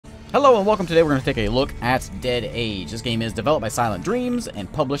Hello and welcome. Today we're going to take a look at Dead Age. This game is developed by Silent Dreams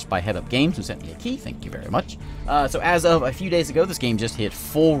and published by Head Up Games, who sent me a key. Thank you very much. So as of a few days ago, this game just hit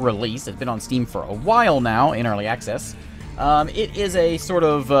full release. It's been on Steam for a while now in early access. It is a sort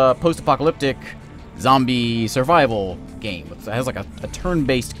of post-apocalyptic zombie survival game. It has like a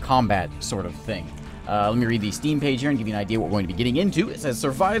turn-based combat sort of thing. Let me read the Steam page here and give you an idea what we're going to be getting into. It says,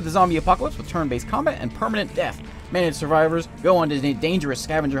 survive the zombie apocalypse with turn-based combat and permanent death. Manage survivors, go on dangerous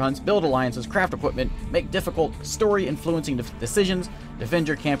scavenger hunts, build alliances, craft equipment, make difficult, story-influencing decisions, defend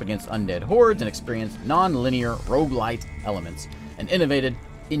your camp against undead hordes, and experience non-linear roguelite elements. An innovative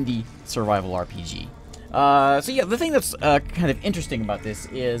indie survival RPG. So yeah, the thing that's kind of interesting about this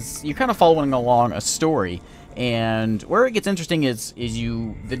is you're kind of following along a story, and where it gets interesting is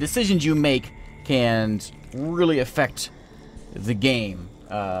the decisions you make can really affect the game.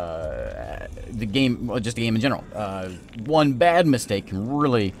 Well, just the game in general. One bad mistake can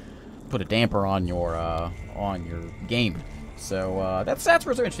really put a damper on your game. So that's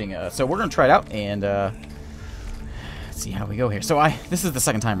where it's interesting. So we're gonna try it out and see how we go here. So this is the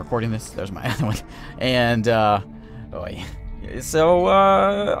second time recording this. There's my other one, and so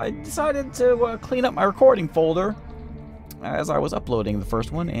I decided to clean up my recording folder as I was uploading the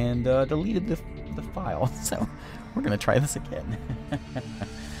first one and deleted the file. So we're gonna try this again.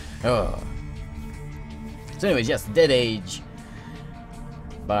 Oh. So anyways, yes, Dead Age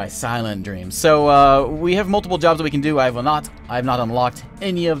by Silent Dreams. So we have multiple jobs that we can do. I have not unlocked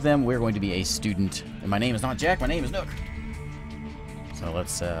any of them. We're going to be a student, and my name is not Jack. My name is Nook. So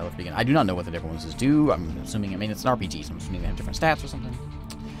let's begin. I do not know what the different ones do. I'm assuming. I mean, it's an RPG, so I'm assuming they have different stats or something.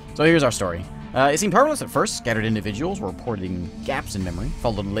 So here's our story. It seemed harmless at first. Scattered individuals were reporting gaps in memory,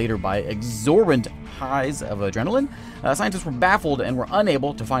 followed later by exorbitant highs of adrenaline. Scientists were baffled and were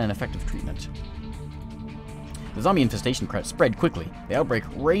unable to find an effective treatment. The zombie infestation spread quickly. The outbreak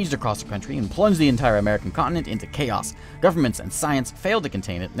raged across the country and plunged the entire American continent into chaos. Governments and science failed to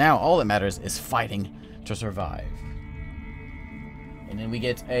contain it. Now all that matters is fighting to survive. And then we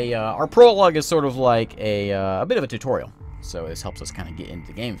get our prologue is sort of like a bit of a tutorial. So this helps us kind of get into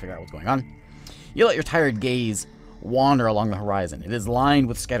the game and figure out what's going on. You let your tired gaze wander along the horizon. It is lined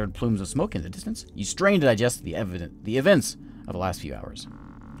with scattered plumes of smoke in the distance. You strain to digest the events of the last few hours.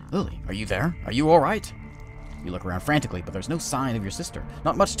 Lily, are you there? Are you all right? You look around frantically, but there's no sign of your sister.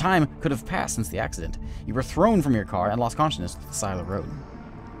 Not much time could have passed since the accident. You were thrown from your car and lost consciousness at the side of the road.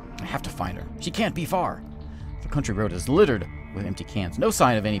 I have to find her. She can't be far. The country road is littered with empty cans. No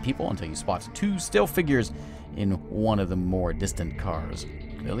sign of any people until you spot two still figures in one of the more distant cars.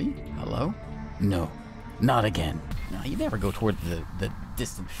 Lily? Hello? No, not again. No, you never go toward the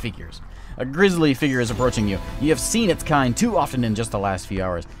distant figures. A grisly figure is approaching you. You have seen its kind too often in just the last few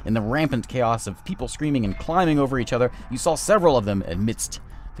hours. In the rampant chaos of people screaming and climbing over each other, you saw several of them amidst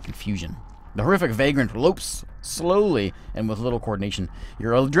the confusion. The horrific vagrant lopes slowly and with little coordination.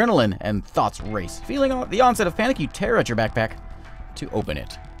 Your adrenaline and thoughts race. Feeling the onset of panic, you tear at your backpack to open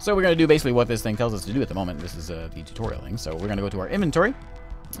it. So we're going to do basically what this thing tells us to do at the moment. This is the tutorial thing. So we're going to go to our inventory.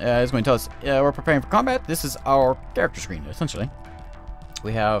 It's going to tell us we're preparing for combat. This is our character screen, essentially.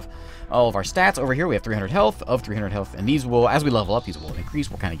 We have all of our stats over here. We have 300 health, and these will, as we level up, these will increase.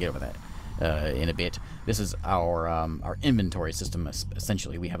 We'll kind of get over that in a bit. This is our inventory system,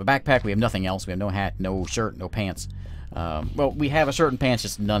 essentially. We have a backpack. We have nothing else. We have no hat, no shirt, no pants. Well, we have a shirt and pants,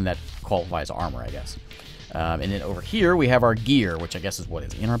 just none that qualifies armor, I guess. And then over here, we have our gear, which I guess is what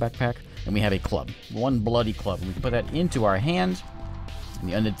is in our backpack. And we have a club, one bloody club. And we can put that into our hand. And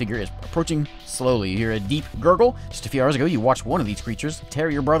the undead figure is approaching slowly. You hear a deep gurgle. Just a few hours ago, you watched one of these creatures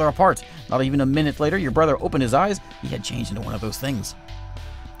tear your brother apart. Not even a minute later, your brother opened his eyes. He had changed into one of those things.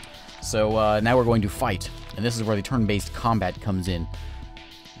 So now we're going to fight. And this is where the turn-based combat comes in.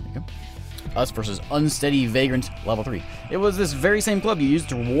 There we go. Us versus Unsteady Vagrant, level 3. It was this very same club you used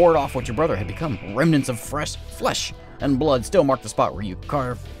to ward off what your brother had become. Remnants of fresh flesh and blood still mark the spot where you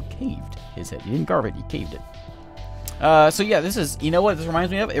caved his head. You didn't carve it, you caved it. So yeah, this is, you know what this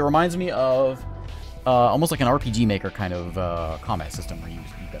reminds me of? It reminds me of almost like an RPG Maker kind of combat system where you've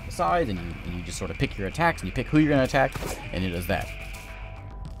got the sides and you just sort of pick your attacks and you pick who you're going to attack, and it does that.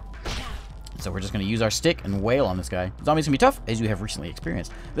 So we're just going to use our stick and wail on this guy. Zombies can be tough, as you have recently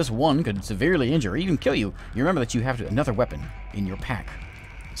experienced. This one could severely injure or even kill you. You remember that you have another weapon in your pack.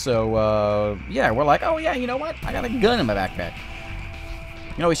 So, yeah, we're like, oh yeah, you know what? I got a gun in my backpack.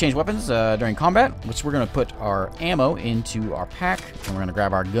 You can always change weapons during combat, which we're going to put our ammo into our pack, and we're going to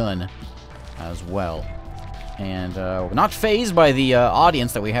grab our gun as well. And we're not fazed by the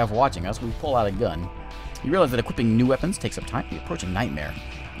audience that we have watching us. We pull out a gun. You realize that equipping new weapons takes up time. You approach a nightmare.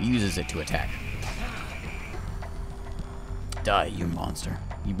 He uses it to attack. Die, you monster.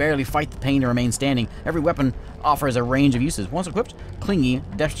 You barely fight the pain to remain standing. Every weapon offers a range of uses. Once equipped, clingy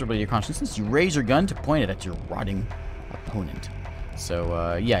desperately to your consciousness, you raise your gun to point it at your rotting opponent.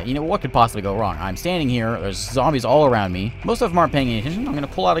 So, yeah, you know, what could possibly go wrong? I'm standing here, there's zombies all around me. Most of them aren't paying any attention. I'm going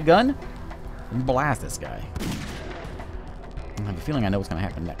to pull out a gun and blast this guy. I have a feeling I know what's going to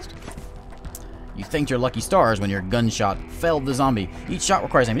happen next. You thanked your lucky stars when your gunshot felled the zombie. Each shot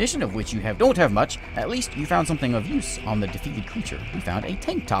requires ammunition, of which you don't have much. At least you found something of use on the defeated creature. We found a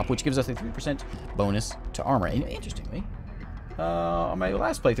tank top, which gives us a 3% bonus to armor. And interestingly, on my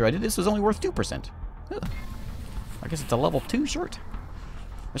last playthrough I did, this was only worth 2%. Ugh. I guess it's a level 2 shirt.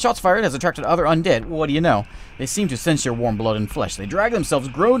 The shots fired has attracted other undead. What do you know? They seem to sense your warm blood and flesh. They drag themselves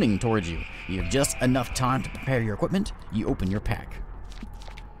groaning towards you. You have just enough time to prepare your equipment. You open your pack.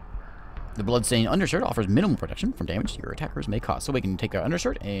 The bloodstained undershirt offers minimal protection from damage your attackers may cause. So we can take our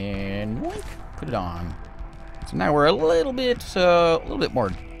undershirt and wink, put it on. So now we're a little bit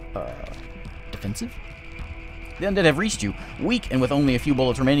more defensive. The undead have reached you. Weak and with only a few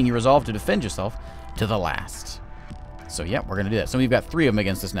bullets remaining, you resolve to defend yourself to the last. So yeah, we're gonna do that. So we've got 3 of them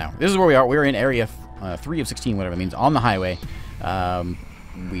against us now. This is where we are. We're in area 3 of 16, whatever it means, on the highway. I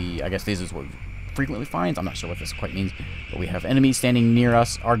guess this is what frequently finds. I'm not sure what this quite means, but we have enemies standing near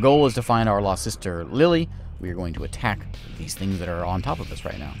us. Our goal is to find our lost sister, Lily. We are going to attack these things that are on top of us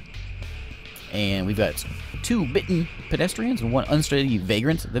right now. And we've got 2 bitten pedestrians and 1 unsteady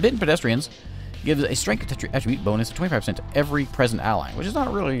vagrant. The bitten pedestrians gives a strength attribute bonus of 25% to every present ally, which is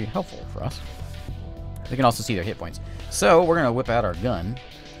not really helpful for us. They can also see their hit points. So we're going to whip out our gun,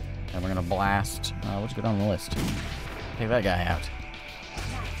 and we're going to blast. Let's go down the list. Take that guy out.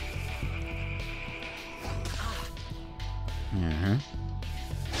 And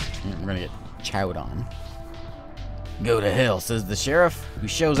we're going to get chowed on. Go to hell, says the sheriff, who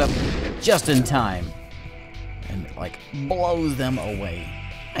shows up just in time and, like, blows them away.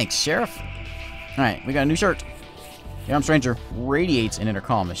 Thanks, sheriff. Alright, we got a new shirt. The armed stranger radiates an inner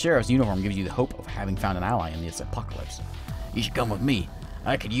calm. The sheriff's uniform gives you the hope of having found an ally in this apocalypse. You should come with me.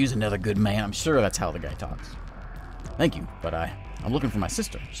 I could use another good man. I'm sure that's how the guy talks. Thank you, but I'm looking for my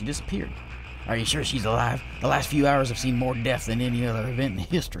sister. She disappeared. Are you sure she's alive? The last few hours have seen more death than any other event in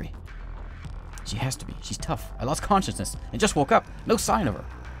history. She has to be. She's tough. I lost consciousness and just woke up. No sign of her.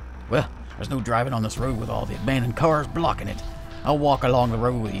 Well, there's no driving on this road with all the abandoned cars blocking it. I'll walk along the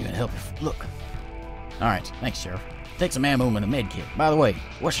road with you and help you look. Alright, thanks, Sheriff. Take some ammo and a med kit. By the way,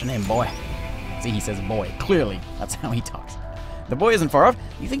 what's your name, boy? See, he says boy. Clearly, that's how he talks. The boy isn't far off.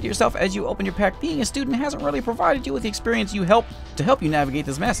 You think to yourself as you open your pack, being a student hasn't really provided you with the experience to help you navigate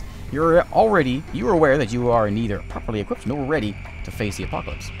this mess. You're aware that you are neither properly equipped nor ready to face the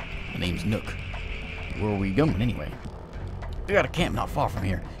apocalypse. My name's Nook. Where are we going anyway? We got a camp not far from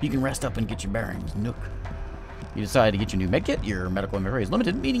here. You can rest up and get your bearings, Nook. You decide to get your new medkit. Your medical inventory is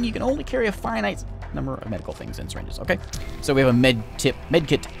limited, meaning you can only carry a finite number of medical things and syringes. Okay, so we have a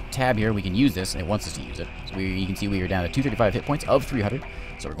medkit tab here. We can use this, and it wants us to use it. So you can see we are down to 235 hit points of 300,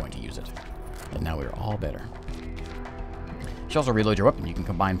 so we're going to use it. And now we're all better. You should also reload your weapon. You can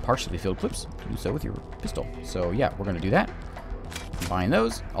combine partially filled clips to do so with your pistol. So yeah, we're going to do that. Combine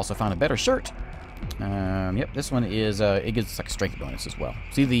those. Also found a better shirt. Yep, this one is, it gives us like a strength bonus as well.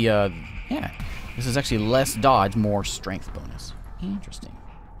 See the, yeah, this is actually less dodge, more strength bonus. Interesting.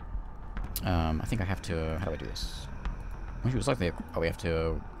 I think I have to, how do I do this? It was like we have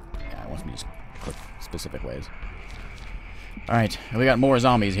to, yeah, it wants me to just click specific ways. Alright, we got more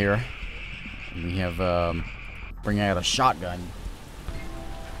zombies here. We have, bringing out a shotgun.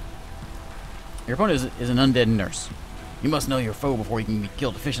 Your opponent is an undead nurse. You must know your foe before you can be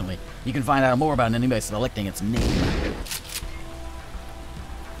killed efficiently. You can find out more about an enemy by selecting its name.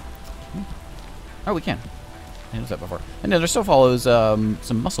 Oh, we can. I noticed that before. And then there still follows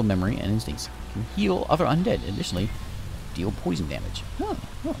some muscle memory and instincts. Can heal other undead. Additionally, deal poison damage. Oh,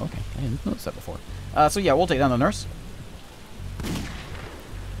 okay. I didn't notice that before. So yeah, we'll take down the nurse.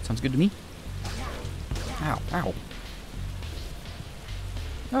 Sounds good to me. Ow, ow.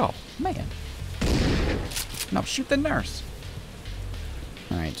 Oh, man. No, shoot the nurse.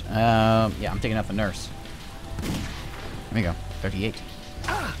 Alright, yeah, I'm taking out the nurse. There we go, 38.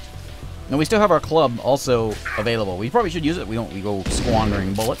 Now, we still have our club also available. We probably should use it. We go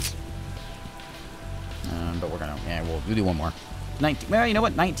squandering bullets. But we're gonna, yeah, we'll do one more. 19, well, you know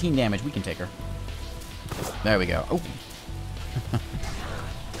what? 19 damage. We can take her. There we go. Oh.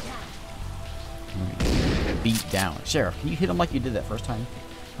 Beat down. Sheriff, can you hit him like you did that first time?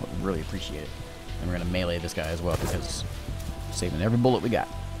 I would really appreciate it. And we're going to melee this guy as well because we're saving every bullet we got.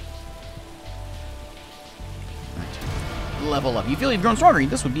 Right. Level up. You feel you've grown stronger.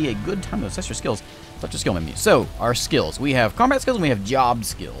 This would be a good time to assess your skills. Such a skill menu. So, our skills. We have combat skills and we have job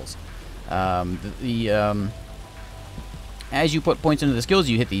skills. As you put points into the skills,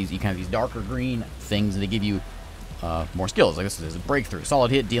 you hit these kind of these darker green things, and they give you more skills. Like this is a breakthrough.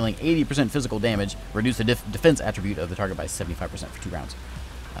 Solid hit, dealing 80% physical damage. Reduce the defense attribute of the target by 75% for 2 rounds.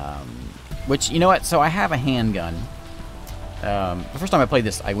 Which, you know what? So I have a handgun. The first time I played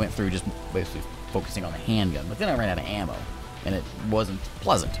this, I went through just basically focusing on the handgun. But then I ran out of ammo, and it wasn't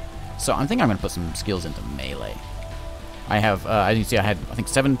pleasant. So I'm thinking I'm going to put some skills into melee. I have, as you can see, I had, I think,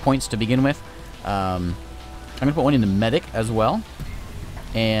 7 points to begin with. I'm going to put one into medic as well.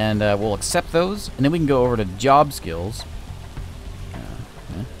 And we'll accept those. And then we can go over to job skills.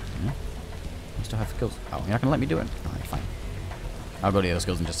 We still have skills. Oh, you're not going to let me do it? Alright, fine. I'll go to the other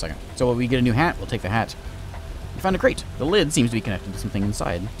skills in just a second. So when we get a new hat, we'll take the hat. We found a crate. The lid seems to be connected to something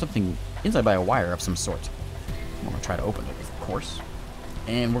inside. Something inside by a wire of some sort. We're going to try to open it, of course.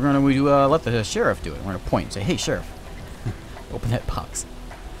 And we're going to let the sheriff do it. We're going to point and say, hey, sheriff, open that box.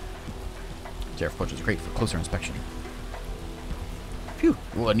 Sheriff approach is great for closer inspection. Phew,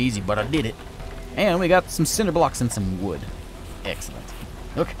 it wasn't easy, but I did it. And we got some cinder blocks and some wood. Excellent.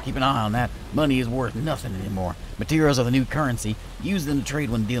 Look, keep an eye on that. Money is worth nothing anymore. Materials are the new currency. Use them to trade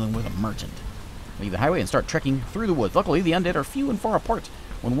when dealing with a merchant. Leave the highway and start trekking through the woods. Luckily, the undead are few and far apart.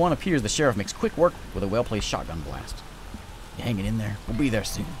 When one appears, the sheriff makes quick work with a well-placed shotgun blast. You hanging in there? We'll be there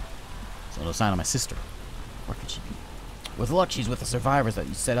soon. So no sign of my sister. Where could she be? With luck, she's with the survivors that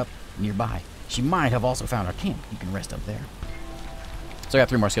you set up nearby. She might have also found our camp. You can rest up there. So I got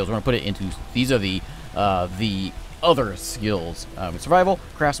 3 more skills. We're going to put it into... These are the other skills. Survival,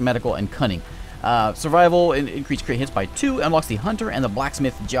 crafts, medical, and cunning. Survival, increased crit hits by 2, unlocks the hunter and the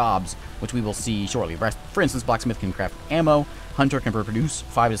blacksmith jobs, which we will see shortly. For instance, blacksmith can craft ammo. Hunter can produce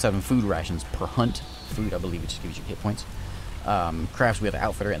 5 to 7 food rations per hunt. Food, I believe, it just gives you hit points. Crafts, we have the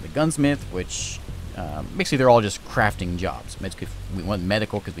outfitter and the gunsmith, which... basically, they're all just crafting jobs. We want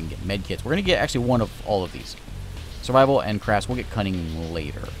medical because we can get med kits. We're going to get actually one of all of these. Survival and crafts. We'll get cunning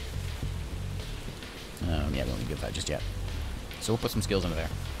later. Yeah, we don't get that just yet. So we'll put some skills into there.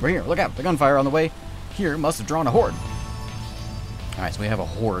 We're here. Look out. The gunfire on the way here must have drawn a horde. Alright, so we have a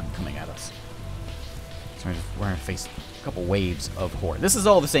horde coming at us. So we're going to face a couple waves of horde. This is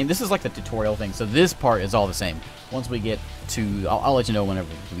all the same. This is like the tutorial thing. So this part is all the same. Once we get to... I'll let you know whenever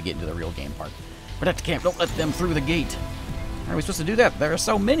we get into the real game part. Protect the camp. Don't let them through the gate. How are we supposed to do that? There are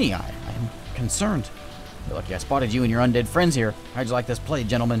so many. I'm concerned. You're lucky I spotted you and your undead friends here. How'd you like this play,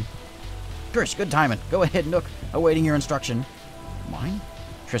 gentlemen? Trish, good timing. Go ahead, Nook. Awaiting your instruction. Mine?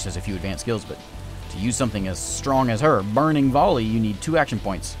 Trish has a few advanced skills, but to use something as strong as her, burning volley, you need 2 action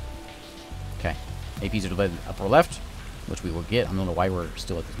points. Okay. APs are to the upper left, which we will get. I don't know why we're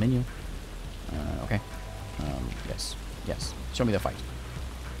still at this menu. Okay. Yes. Yes. Show me the fight.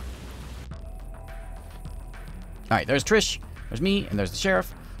 Alright, there's Trish, there's me, and there's the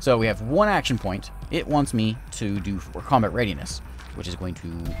sheriff. So we have 1 action point. It wants me to do for combat readiness, which is going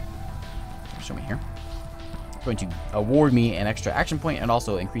to... Show me here. It's going to award me an extra action point and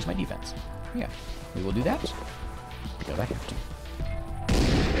also increase my defense. Yeah, we will do that. Because I have to.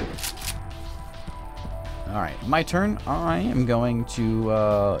 Alright, my turn. I am going to...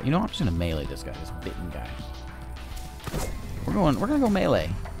 you know, I'm just going to melee this guy, this bitten guy. We're gonna go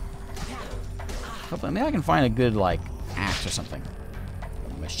melee. Hopefully, maybe I can find a good, like, axe or something.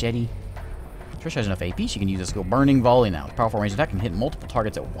 A machete. Trish has enough AP. She can use a skill Burning Volley now. It's a powerful range attack can hit multiple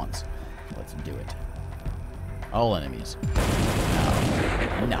targets at once. Let's do it. All enemies.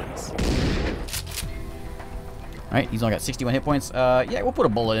 Oh, nice. Alright, he's only got 61 hit points. Yeah, we'll put a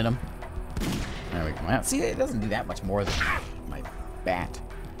bullet in him. There we go. See, it doesn't do that much more than my bat.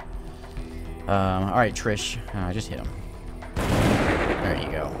 Alright, Trish. Just hit him. There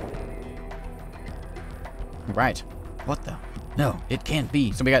you go. Right. What the? No, it can't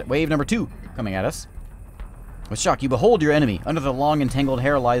be. So we got wave number 2 coming at us. With shock, you behold your enemy. Under the long and tangled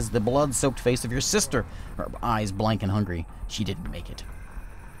hair lies the blood-soaked face of your sister. Her eyes blank and hungry. She didn't make it.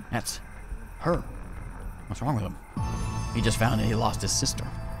 That's her. What's wrong with him? He just found that he lost his sister.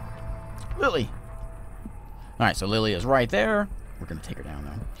 Lily. Alright, so Lily is right there. We're going to take her down,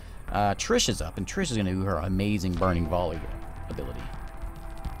 though. Trish is up, and Trish is going to do her amazing Burning Volley ability.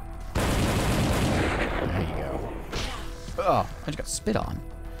 There you go. Oh, I just got spit on.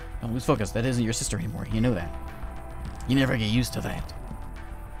 Don't lose focus. That isn't your sister anymore. You know that. You never get used to that.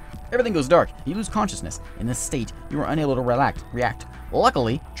 Everything goes dark. You lose consciousness. In this state, you are unable to react.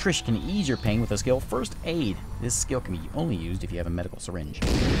 Luckily, Trish can ease your pain with the skill First Aid. This skill can be only used if you have a medical syringe.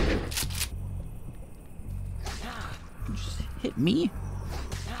 You just hit me?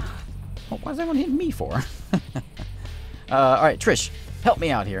 Oh, why is everyone hitting me for? Alright, Trish, help me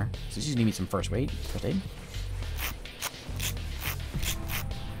out here. So you just need me some first aid.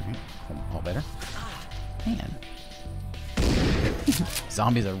 Alright, all better. Man.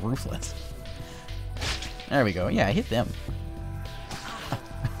 Zombies are ruthless. There we go. Yeah, I hit them.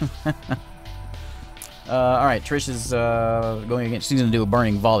 Alright, Trish is going against. She's going to do a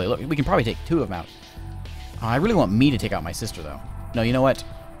burning volley. Look, we can probably take 2 of them out. I really want me to take out my sister, though. No, you know what?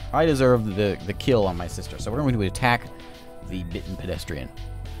 I deserve the kill on my sister. So we're going to attack the bitten pedestrian.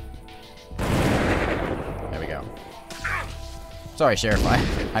 There we go. Sorry, Sheriff.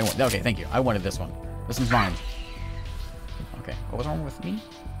 I want. Okay, thank you. I wanted this one. This one's mine. Okay, what was wrong with me?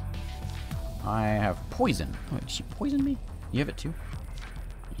 I have poison. Oh, did she poison me? You have it too?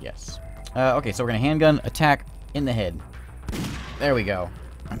 Yes. Okay, so we're gonna handgun attack in the head. There we go.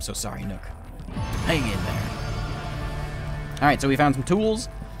 I'm so sorry, Nook. Hang in there. Alright, so we found some tools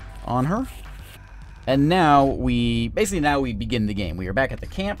on her. And now we begin the game. We are back at the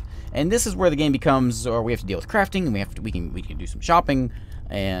camp, and this is where the game becomes, or we have to deal with crafting, and we can do some shopping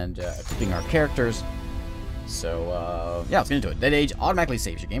and equipping our characters. So yeah, let's get into it. Dead Age automatically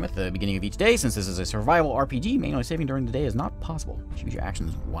saves your game at the beginning of each day. Since this is a survival RPG, manually saving during the day is not possible. Choose your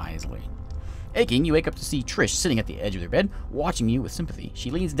actions wisely. Aching, you wake up to see Trish sitting at the edge of their bed, watching you with sympathy.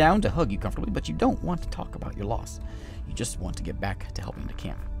 She leans down to hug you comfortably, but you don't want to talk about your loss. You just want to get back to helping the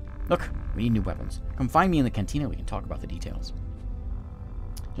camp. Look, we need new weapons. Come find me in the cantina, we can talk about the details.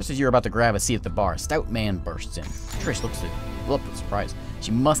 Just as you're about to grab a seat at the bar, a stout man bursts in. Trish looks up with surprise.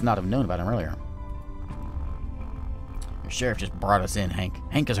 She must not have known about him earlier. Your sheriff just brought us in, Hank.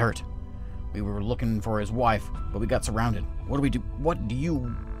 Hank is hurt. We were looking for his wife, but we got surrounded. What do we do? What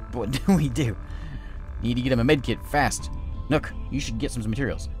do we do? Need to get him a med kit fast. Nook, you should get some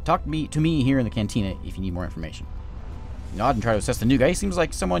materials. Talk to me here in the cantina if you need more information. Nod and try to assess the new guy. He seems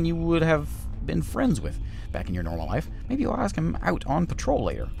like someone you would have been friends with back in your normal life. Maybe you'll ask him out on patrol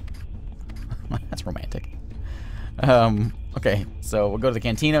later. That's romantic. Okay, so we'll go to the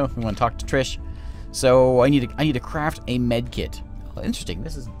cantina. We want to talk to Trish. So I need to craft a med kit. Oh, interesting.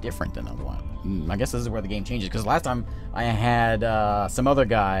 This is different than the other one. I guess this is where the game changes, because last time I had some other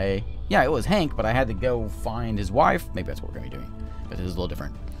guy. Yeah, it was Hank, but I had to go find his wife. Maybe that's what we're going to be doing, but it is a little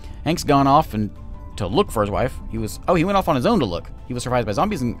different. Hank's gone off and to look for his wife. He went off on his own to look. He was surprised by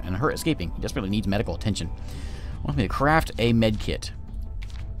zombies and her escaping. He desperately needs medical attention. Wants me to craft a med kit.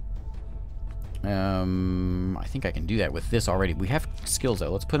 I think I can do that with this already. We have skills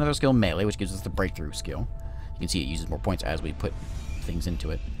though. Let's put another skill, melee, which gives us the breakthrough skill. You can see it uses more points as we put things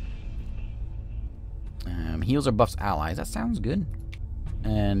into it. Heals or buffs allies. That sounds good.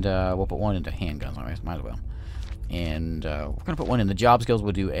 And we'll put one into handguns. Might as well. And we're gonna put one in the job skills.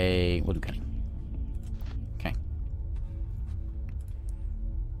 We'll do cunning. Okay.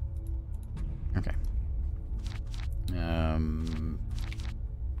 Okay.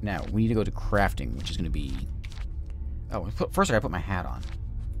 Now we need to go to crafting, which is going to be. Oh, first I gotta put my hat on.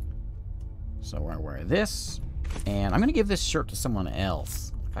 So we're gonna wear this, and I'm gonna give this shirt to someone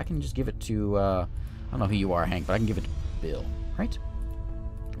else. I can just give it to. I don't know who you are, Hank, but I can give it to Bill. Right?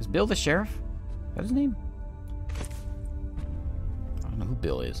 Is Bill the sheriff? Is that his name? I don't know who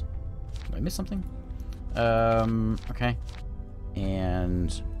Bill is. Did I miss something? Okay.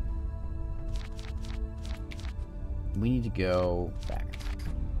 And we need to go back.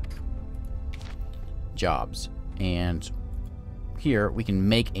 Jobs. And here we can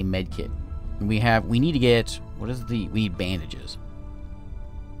make a med kit. And we need to get, we need bandages.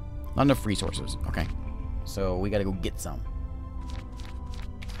 Not enough resources. Okay. So we gotta go get some.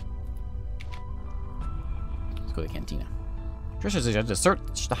 Let's go to the cantina. Tricia suggests to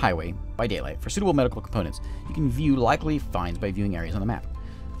search the highway by daylight for suitable medical components. You can view likely finds by viewing areas on the map.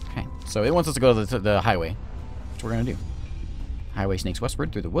 Okay, so it wants us to go to the highway. That's what we're gonna do. Highway snakes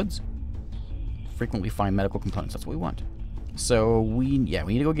westward through the woods. Frequently find medical components. That's what we want. So we need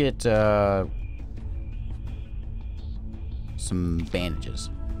to go get some bandages.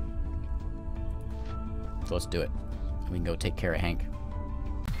 So let's do it. We can go take care of Hank.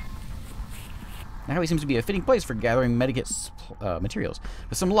 The highway seems to be a fitting place for gathering medikit materials.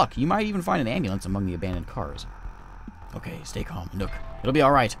 With some luck, you might even find an ambulance among the abandoned cars. Okay, stay calm, Nook. It'll be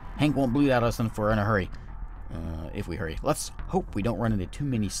all right. Hank won't bleed out us if we're in a hurry. If we hurry. Let's hope we don't run into too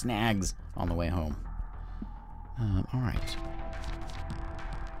many snags on the way home. All right.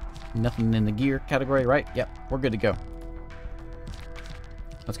 Nothing in the gear category, right? Yep, we're good to go.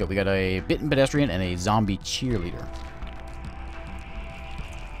 Let's go. We got a bitten pedestrian and a zombie cheerleader.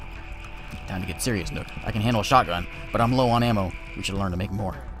 Time to get serious, Nook. I can handle a shotgun, but I'm low on ammo. We should learn to make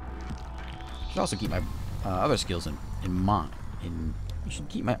more. Should also keep my other skills in mind. You should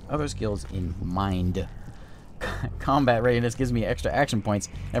keep my other skills in mind. combat readiness gives me extra action points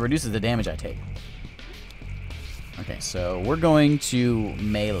and reduces the damage I take. Okay, so we're going to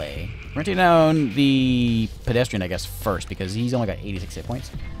melee. We're going to take down the pedestrian, I guess, first, because he's only got 86 hit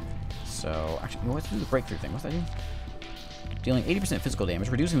points. So, actually, let's do the breakthrough thing. What's that do? Dealing 80% physical damage,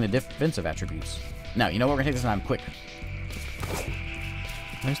 reducing the defensive attributes. Now, you know what? We're going to take this time quick.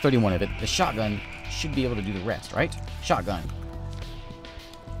 There's 31 of it. The shotgun should be able to do the rest, right? Shotgun.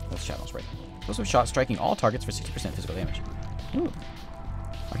 That's shotgun spray. Explosive shot striking all targets for 60% physical damage. Ooh.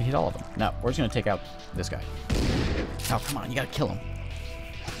 I can hit all of them. Now, we're just going to take out this guy. Oh, come on. You got to kill him.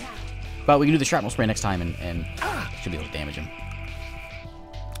 But we can do the shrapnel spray next time and should be able to damage him.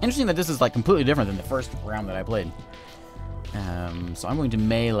 Interesting that this is like completely different than the first round that I played. So I'm going to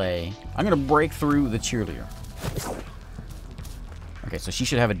melee. I'm going to break through the cheerleader. Okay, so she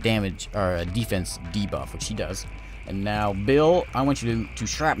should have a damage or a defense debuff, which she does. And now, Bill, I want you to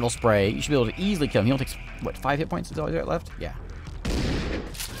shrapnel spray. You should be able to easily kill him. He only takes, what, 5 hit points? Is all you got left? Yeah.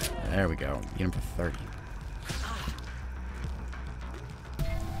 There we go. Get him for 30.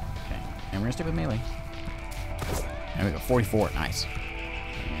 Okay, and we're going to stick with melee. There we go, 44. Nice.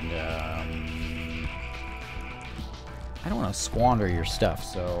 And, I don't want to squander your stuff,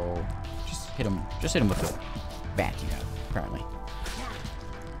 so just hit him with the bat you got, apparently.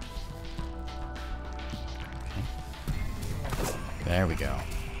 Okay. There we go.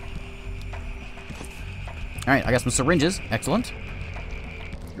 Alright, I got some syringes. Excellent.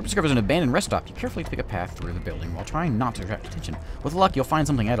 Group discovers an abandoned rest stop. You carefully pick a path through the building while trying not to attract attention. With luck, you'll find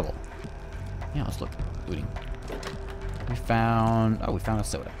something edible. Yeah, let's look. Looting. We found a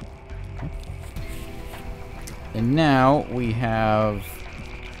soda. Okay. And now we have...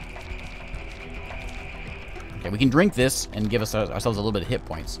 Okay, we can drink this and give us ourselves a little bit of hit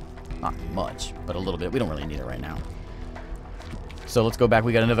points. Not much, but a little bit. We don't really need it right now. So let's go back.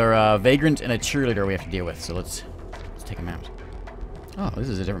 We got another vagrant and a cheerleader we have to deal with. So let's take them out. Oh, this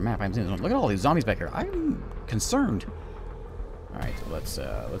is a different map. I haven't seen this one. Look at all these zombies back here. I'm concerned. All right,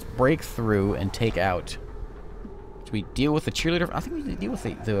 so let's break through and take out. Should we deal with the cheerleader? I think we need to deal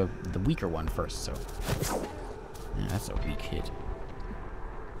with the weaker one first. So yeah, that's a weak hit.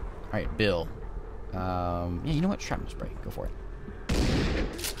 All right, Bill. Yeah, you know what? Shrapnel spray. Go for it.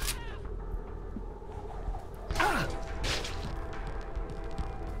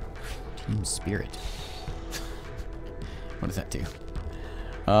 Team spirit. What does that do?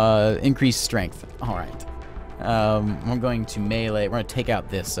 Increased strength. All right. I'm going to melee. We're going to take out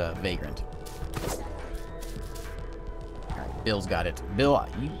this vagrant. All right, Bill's got it. Bill,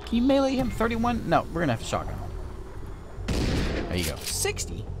 can you melee him? 31? No, we're going to have to shotgun him. There you go.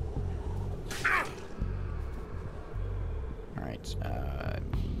 60. All right.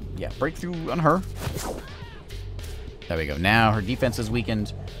 Yeah, breakthrough on her. There we go. Now her defense is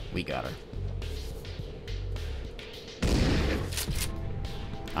weakened. We got her.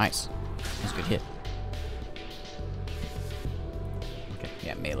 Nice. That's a good hit. Okay,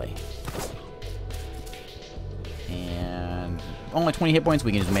 yeah, melee. And only 20 hit points.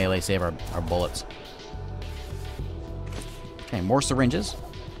 We can just melee, save our bullets. Okay, more syringes.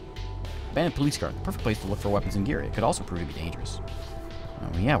 Abandoned police car. Perfect place to look for weapons and gear. It could also prove to be dangerous.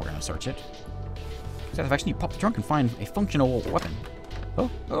 Yeah, we're going to search it. Satisfaction, you pop the trunk and find a functional weapon.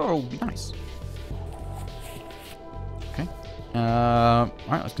 Oh, nice. Okay. Alright,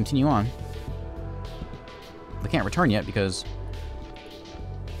 let's continue on. We can't return yet because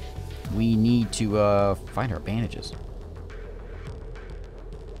we need to find our bandages.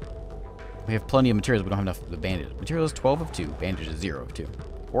 We have plenty of materials, but we don't have enough of the bandages. Materials 12 of 2, bandages 0 of 2.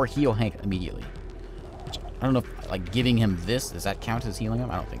 Or heal Hank immediately. Which, I don't know if, like, giving him this, does that count as healing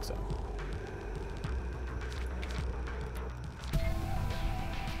him? I don't think so.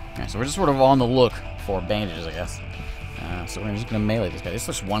 Okay, so we're just sort of on the look for bandages, I guess. So we're just going to melee this guy. This is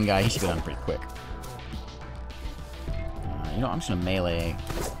just one guy. He should go down pretty quick. You know, I'm just going to melee.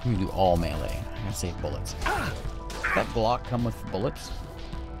 I'm going to do all melee. I'm going to save bullets. Does that Glock come with bullets?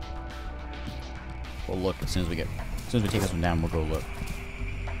 We'll look as soon as we take this one down, we'll go look.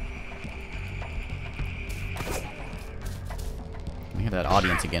 We have that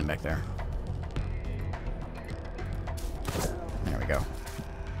audience again back there. There we go.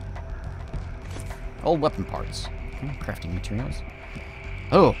 Old weapon parts. Okay, crafting materials.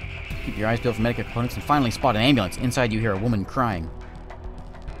 Oh! Keep your eyes peeled for medical components and finally spot an ambulance. Inside you hear a woman crying.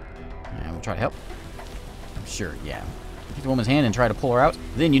 And we'll try to help. Sure, yeah. Take the woman's hand and try to pull her out.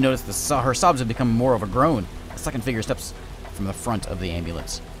 Then you notice her sobs have become more of a groan. The second figure steps from the front of the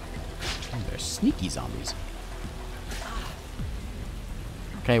ambulance. Oh, they're sneaky zombies.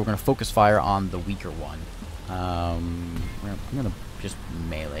 Okay, we're going to focus fire on the weaker one. I'm going to just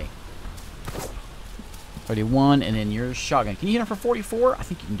melee. 31, and then your shotgun. Can you hit him for 44? I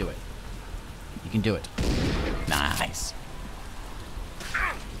think you can do it. You can do it. Nice.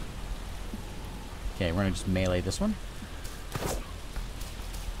 Okay, we're gonna just melee this one.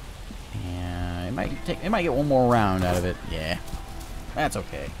 And it might get one more round out of it. Yeah. That's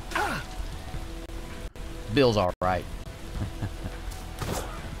okay. Bill's alright.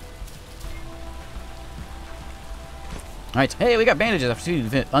 Alright, hey, we got bandages. After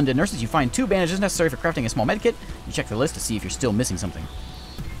undead nurses, you find 2 bandages necessary for crafting a small medkit. You check the list to see if you're still missing something.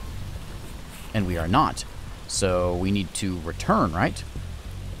 And we are not. So we need to return, right?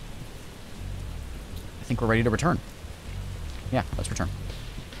 I think we're ready to return. Yeah, let's return.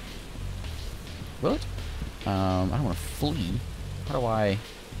 Will it? I don't want to flee. How do I...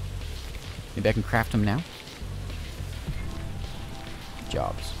 Maybe I can craft them now?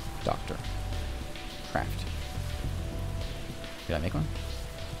 Jobs. Doctor. Craft. Did I make one?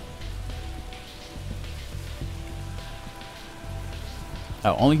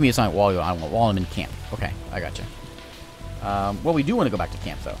 Oh, only can be assigned while I'm in camp. Okay, I gotcha. Well, we do want to go back to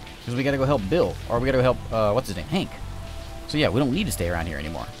camp, though. Because we gotta go help Bill. Or we gotta go help, what's his name? Hank. So yeah, we don't need to stay around here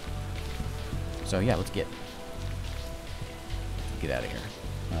anymore. So yeah, let's get out of here.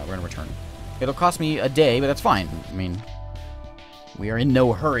 We're gonna return. It'll cost me a day, but that's fine. I mean, we are in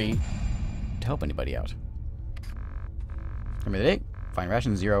no hurry to help anybody out. Remember the date? Find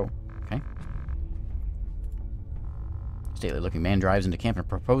ration 0. Okay. Stately looking man drives into camp and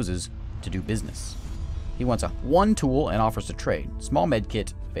proposes to do business. He wants 1 tool and offers to trade. Small med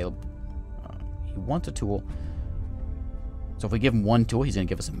kit available. He wants a tool. So if we give him 1 tool, he's going to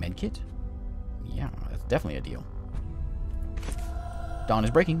give us a med kit? Yeah, that's definitely a deal. Dawn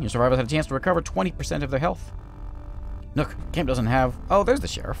is breaking. Your survivors have a chance to recover 20% of their health. Nook, camp doesn't have... Oh, there's the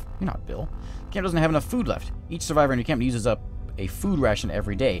sheriff. You're not Bill. Camp doesn't have enough food left. Each survivor in your camp uses up a food ration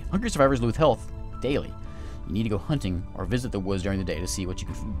every day. Hungry survivors lose health daily. You need to go hunting or visit the woods during the day to see what you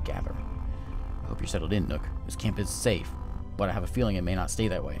can gather. I hope you're settled in, Nook. This camp is safe, but I have a feeling it may not stay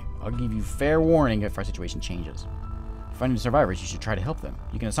that way. I'll give you fair warning if our situation changes. If finding survivors, you should try to help them.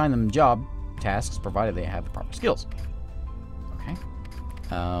 You can assign them job tasks, provided they have the proper skills. Okay.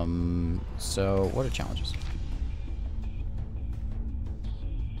 So, what are challenges?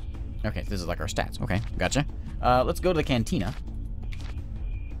 Okay, this is like our stats. Okay, gotcha. Let's go to the cantina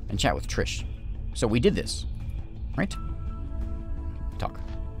and chat with Trish. So we did this, right? Talk.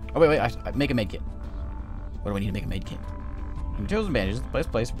 Oh, wait, I make a med kit. What do I need to make a med kit? Materials and bandages.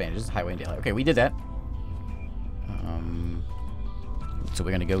 Place for bandages. Highway and daylight. Okay, we did that. So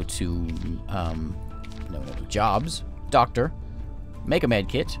we're gonna go to no, jobs. Doctor. Make a med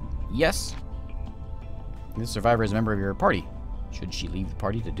kit. Yes. This survivor is a member of your party. Should she leave the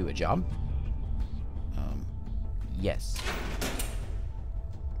party to do a job? Yes.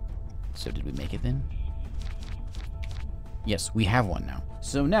 So did we make it then? Yes, we have one now.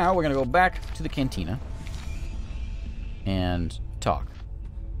 So now we're going to go back to the cantina and talk.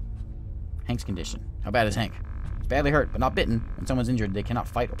 Hank's condition. How bad is Hank? He's badly hurt, but not bitten. When someone's injured, they cannot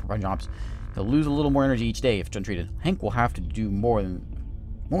fight or provide jobs. He'll lose a little more energy each day if it's untreated. Hank will have to do more than...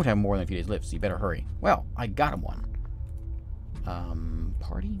 won't have more than a few days left, so you better hurry. Well, I got him one.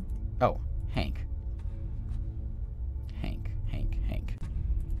 Party? Oh, Hank. Hank.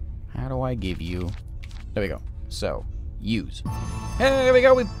 How do I give you... There we go. So, use. Hey, there we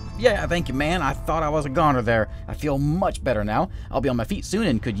go. Yeah, thank you, man. I thought I was a goner there. I feel much better now. I'll be on my feet soon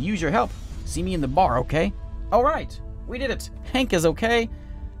and could use your help. See me in the bar, okay? All right. We did it. Hank is okay.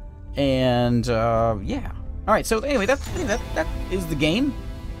 And, yeah. All right, so anyway, that is the game.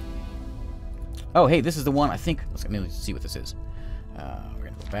 Oh, hey, this is the one, I think... Let's see what this is. We're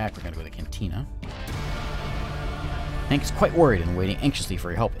going to go back. We're going to go to the cantina. Hank is quite worried and waiting anxiously for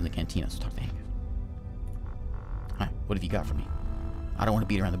your help in the cantina, so talk to Hank. Hi, what have you got for me? I don't want to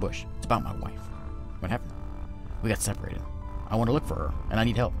beat around the bush. It's about my wife. What happened? We got separated. I want to look for her, and I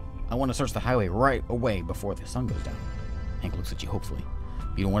need help. I want to search the highway right away before the sun goes down. Hank looks at you hopefully.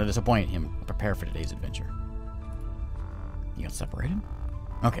 You don't want to disappoint him. Prepare for today's adventure. You got separated?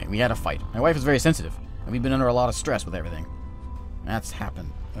 Okay, we had a fight. My wife is very sensitive, and we've been under a lot of stress with everything. That's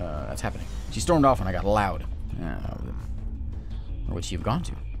happening. She stormed off when I got loud. Where would she have gone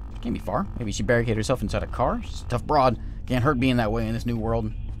to? She can't be far. Maybe she barricaded herself inside a car. She's a tough broad. Can't hurt being that way in this new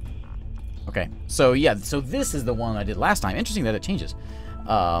world. Okay, so yeah, so this is the one I did last time. Interesting that it changes. We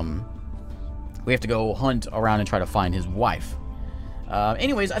have to go hunt around and try to find his wife.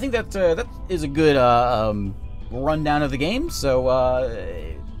 Anyways, I think that is a good rundown of the game.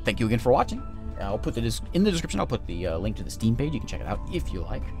 So thank you again for watching. I'll put in the description. I'll put the link to the Steam page. You can check it out if you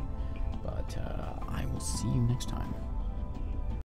like. But I will see you next time.